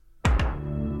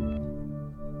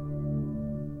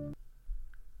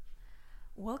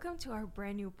Welcome to our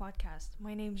brand new podcast.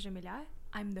 My name is Jamila.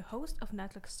 I'm the host of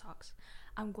Netflix Talks.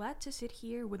 I'm glad to sit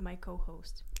here with my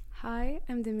co-host. Hi,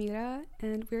 I'm Demira,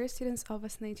 and we're students of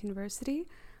Asnate University.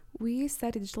 We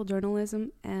study digital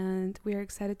journalism, and we are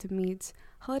excited to meet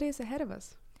holidays ahead of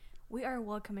us. We are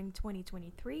welcoming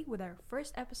 2023 with our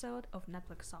first episode of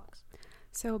Netflix Talks.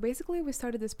 So basically, we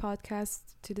started this podcast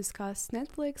to discuss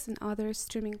Netflix and other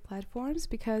streaming platforms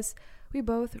because we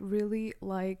both really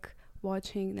like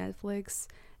watching Netflix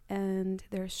and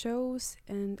their shows,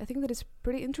 and I think that it's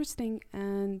pretty interesting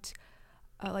and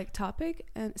topic,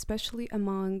 and especially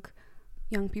among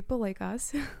young people like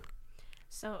us.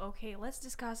 So, let's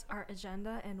discuss our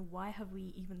agenda and why have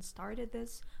we even started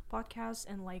this podcast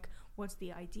and what's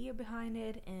the idea behind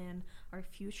it and our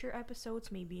future episodes,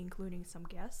 maybe including some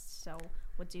guests. So,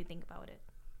 what do you think about it?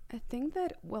 I think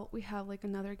that we have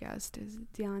another guest is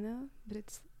Diana,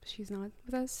 but she's not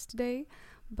with us today.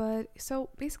 But so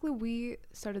basically we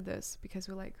started this because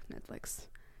we like Netflix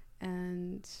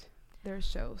and their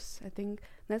shows. I think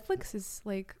Netflix is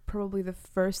probably the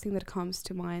first thing that comes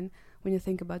to mind when you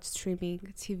think about streaming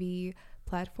TV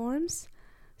platforms.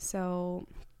 So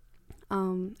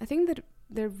I think that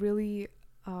they're really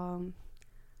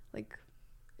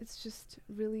it's just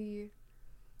really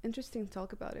interesting to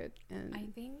talk about it. And I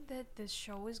think that this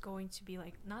show is going to be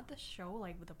not the show,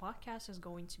 but the podcast is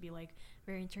going to be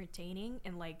very entertaining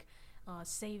and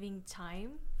saving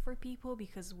time for people,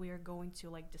 because we are going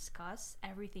to discuss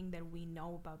everything that we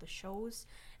know about the shows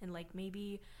and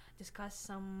maybe discuss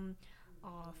some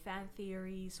fan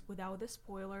theories without the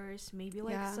spoilers, maybe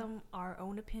some our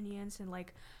own opinions. And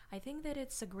I think that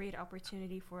it's a great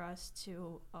opportunity for us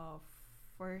to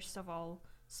first of all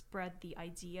spread the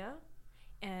idea,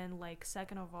 and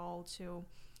second of all to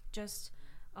just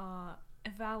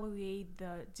evaluate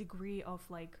the degree of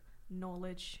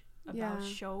knowledge about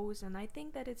shows. And I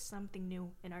think that it's something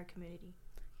new in our community.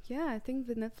 I think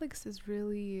that Netflix is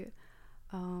really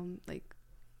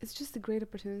it's just a great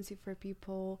opportunity for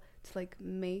people to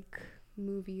make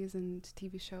movies and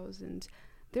TV shows, and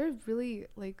they're really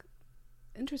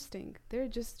interesting. They're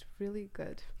just really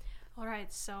good.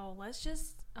 Alright, so let's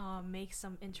just make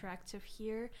some interactive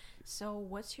here. So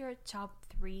what's your top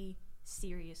 3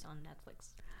 series on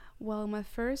Netflix? Well, my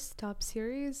first top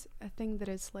series, I think that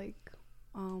it's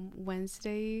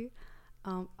Wednesday.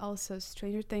 Also,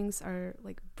 Stranger Things are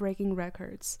breaking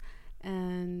records.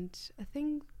 And I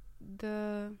think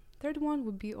the third one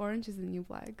would be Orange is the New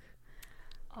Black.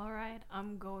 Alright,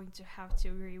 I'm going to have to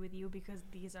agree with you because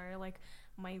these are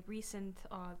my recent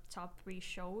top 3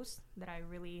 shows that I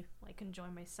really enjoy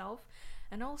myself.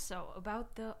 And also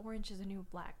about the Orange is the New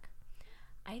Black,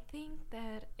 I think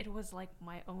that it was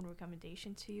my own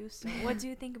recommendation to you. So what do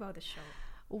you think about the show?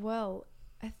 Well,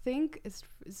 I think it's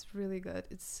really good.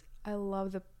 I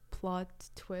love the plot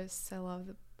twists. I love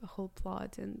the whole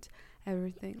plot and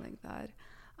everything like that.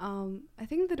 I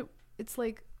think that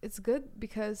it's good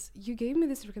because you gave me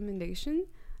this recommendation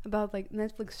about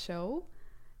Netflix show,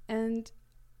 and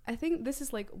I think this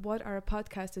is what our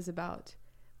podcast is about.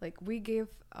 We give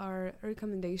our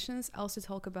recommendations, also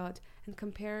talk about and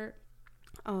compare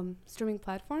streaming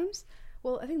platforms.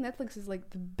 Well, I think Netflix is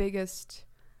the biggest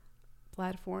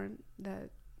platform that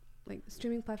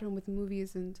streaming platform with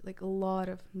movies and a lot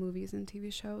of movies and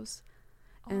TV shows.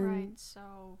 Alright,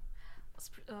 so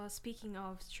speaking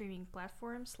of streaming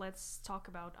platforms, let's talk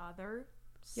about other.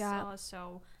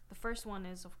 So the first one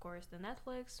is, of course, the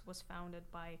Netflix was founded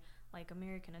by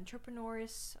American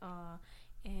entrepreneurs,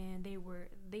 and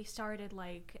they started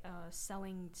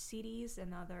selling CDs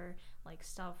and other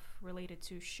stuff related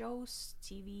to shows,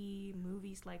 TV,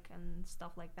 movies, and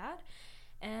stuff like that.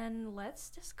 And let's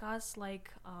discuss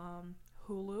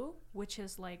Hulu, which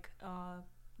is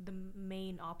the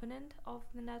main opponent of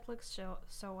the Netflix show.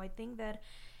 So I think that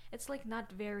it's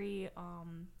not very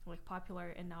popular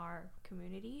in our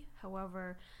community.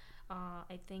 However,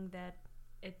 I think that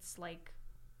it's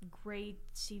great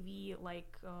TV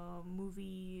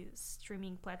movie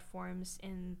streaming platforms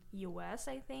in US,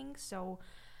 I think. So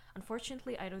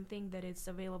unfortunately I don't think that it's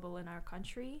available in our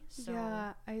country. So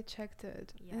I checked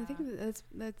it. And I think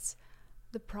that's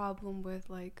the problem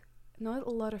with not a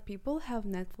lot of people have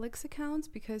Netflix accounts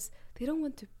because they don't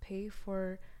want to pay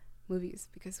for movies,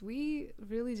 because we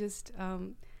really just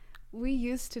we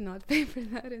used to not pay for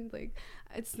that, and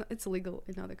it's illegal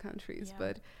in other countries,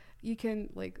 but you can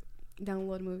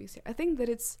download movies here. I think that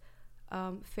it's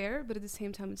fair, but at the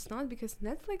same time it's not, because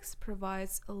Netflix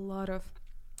provides a lot of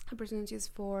opportunities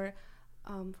for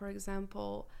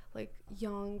example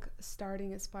young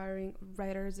starting aspiring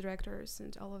writers, directors,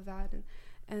 and all of that,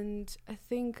 and I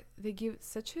think they give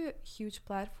such a huge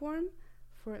platform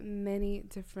for many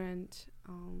different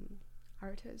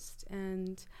artists,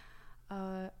 and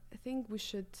I think we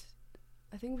should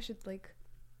like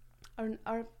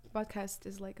our podcast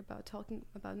is like about talking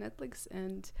about Netflix,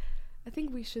 and I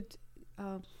think we should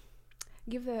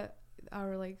give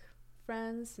our like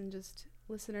friends and just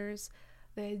listeners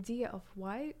the idea of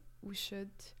why we should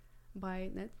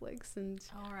buy Netflix and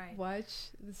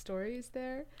watch the stories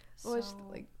there. So watch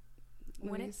like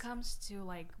when movies. it comes to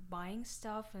like buying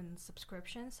stuff and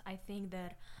subscriptions, I think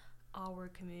that our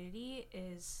community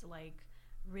is like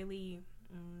really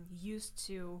used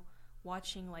to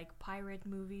watching like pirate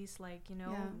movies, like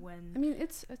when I mean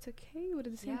it's okay, but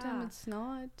at the same time it's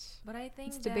not. But I think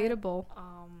it's that, debatable.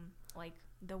 Like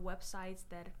the websites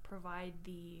that provide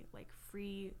the like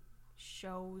free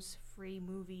shows, free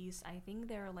movies, I think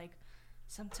they're like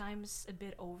sometimes a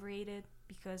bit overrated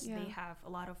because they have a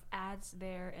lot of ads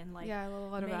there and like a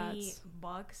lot many of ads.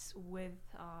 bugs with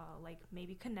like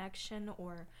maybe connection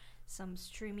or some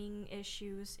streaming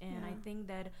issues. And I think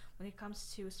that when it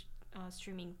comes to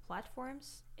streaming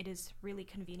platforms, it is really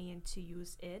convenient to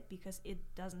use it because it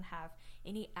doesn't have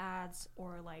any ads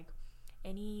or like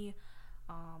any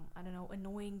I don't know,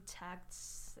 annoying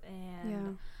texts.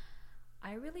 And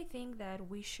I really think that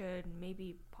we should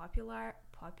maybe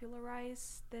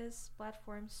popularize this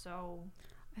platform. So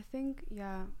I think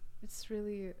it's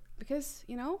really because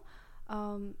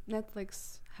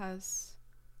Netflix has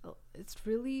it's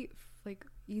really like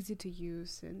easy to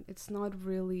use, and it's not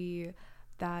really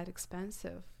that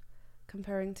expensive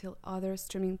comparing to other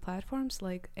streaming platforms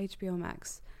like HBO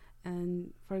Max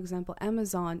and, for example,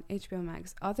 Amazon, HBO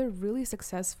Max, other really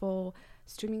successful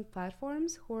streaming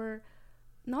platforms who are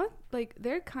not like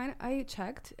they're kind of, I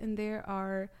checked, and there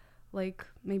are like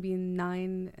maybe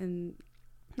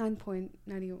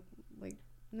 9.90 like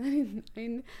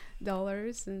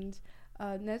 $99, and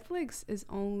Netflix is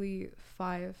only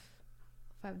 $5,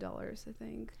 I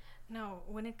think. No,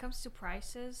 when it comes to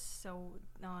prices, so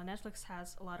Netflix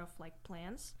has a lot of like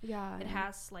plans. Yeah, it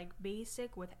has like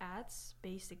basic with ads,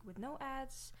 basic with no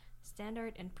ads,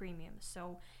 standard, and premium.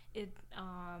 So it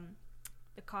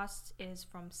the cost is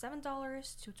from $7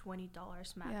 to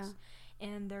 $20 max.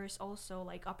 And there's also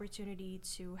like opportunity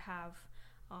to have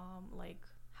like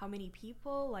how many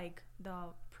people, like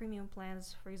the premium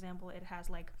plans, for example, it has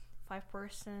like 5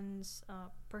 persons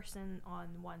person on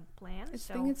one plan. I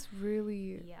think it's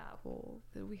really cool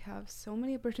that we have so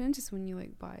many opportunities when you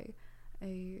like buy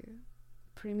a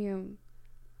premium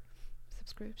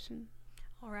subscription.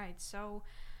 All right, so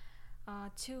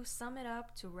to sum it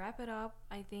up, to wrap it up,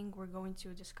 I think we're going to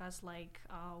discuss like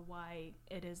why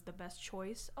it is the best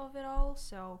choice of it all.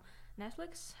 So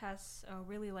Netflix has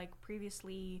really like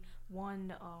previously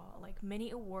won like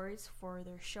many awards for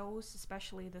their shows,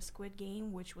 especially the Squid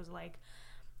Game, which was like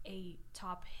a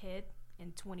top hit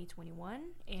in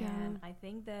 2021. And I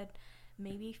think that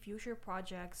maybe future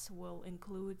projects will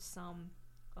include some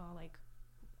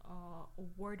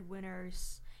award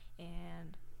winners,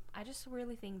 and I just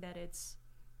really think that it's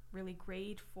really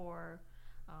great for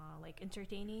like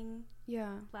entertaining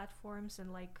platforms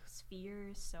and like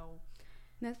spheres. So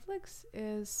Netflix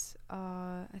is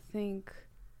I think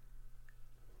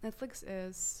Netflix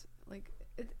is like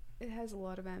it has a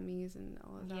lot of Emmys and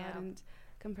all of that, and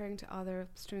comparing to other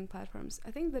streaming platforms,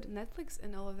 I think that Netflix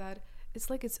and all of that is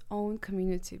like its own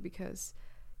community, because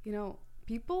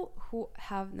people who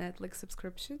have Netflix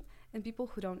subscription and people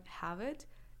who don't have it,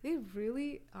 they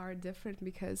really are different,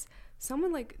 because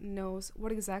someone like knows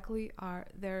what exactly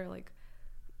there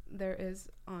is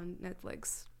on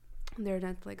Netflix,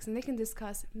 and they can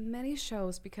discuss many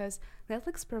shows, because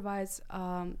Netflix provides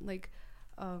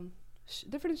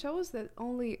different shows that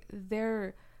only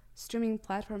their streaming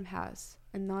platform has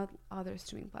and not other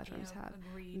streaming platforms have.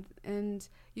 Agreed. And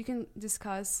you can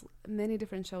discuss many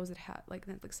different shows that like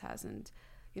Netflix has, and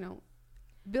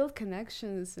build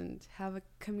connections and have a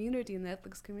community,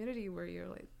 Netflix community, where you're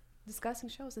like discussing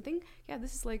shows. I think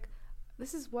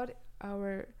this is what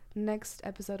our next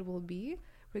episode will be.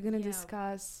 We're gonna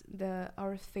discuss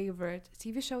our favorite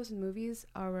TV shows and movies,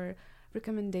 our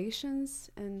recommendations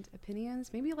and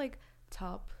opinions, maybe like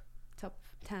top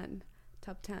 10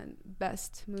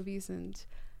 best movies and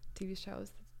TV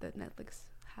shows that Netflix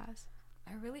has.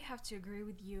 I really have to agree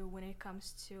with you when it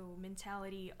comes to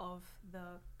mentality of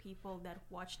the people that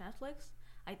watch Netflix.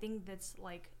 I think that's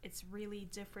like it's really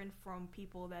different from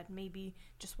people that maybe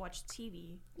just watch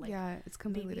TV. Like, it's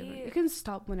completely different. You can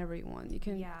stop whenever you want. You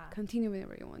can continue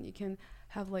whenever you want. You can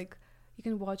have you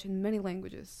can watch in many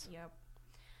languages. Yep.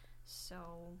 So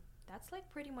that's like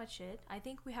pretty much it. I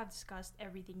think we have discussed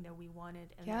everything that we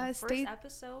wanted in the first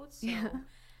episode. So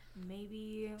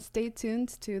maybe stay tuned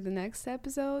to the next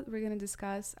episode. We're going to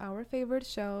discuss our favorite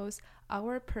shows,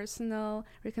 our personal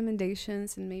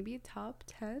recommendations, and maybe top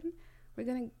 10. We're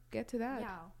going to get to that.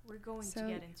 Yeah, we're going to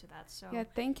get into that. So yeah,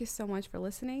 thank you so much for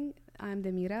listening. I'm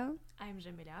Demira. I'm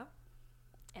Jamila.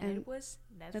 And it was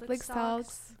Netflix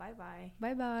Talks. Bye-bye.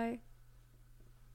 Bye-bye.